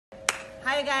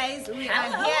Hi guys, we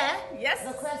are here. Yes.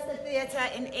 The Questors Theatre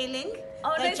in Ealing.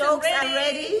 Oh, the jokes are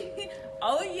ready.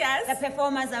 Oh yes. The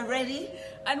performers are ready.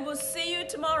 And we'll see you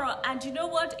tomorrow. And you know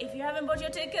what? If you haven't bought your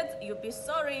tickets, you'll be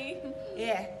sorry.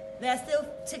 Yeah. There are still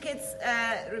tickets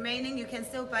remaining. You can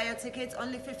still buy your tickets,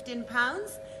 only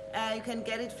 £15. You can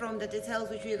get it from the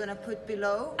details which we're going to put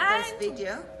below this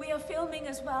video. We are filming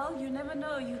as well. You never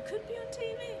know. You could be on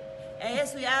TV.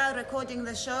 Yes, we are recording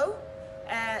the show.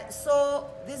 So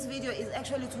this video is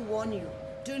actually to warn you.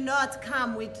 Do not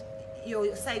come with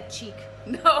your side cheek.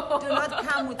 No. Do not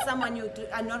come with someone you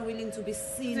are not willing to be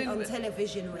seen on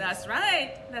television with. That's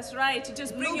right. That's right. You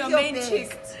just bring Look your your main best.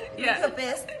 chick. Look your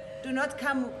best. Do not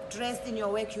come dressed in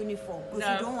your work uniform because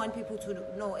No. you don't want people to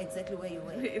know exactly where you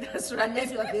work. That's right.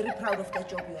 Unless you are very proud of the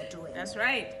job you are doing. That's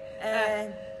right.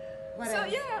 What So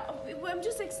else? yeah, I'm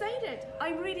just excited.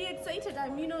 I'm really excited.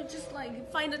 I'm, just like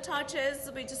find the touches.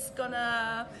 We're just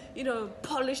gonna,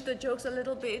 polish the jokes a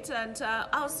little bit, and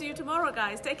I'll see you tomorrow,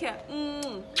 guys. Take care.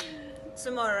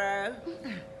 Tomorrow.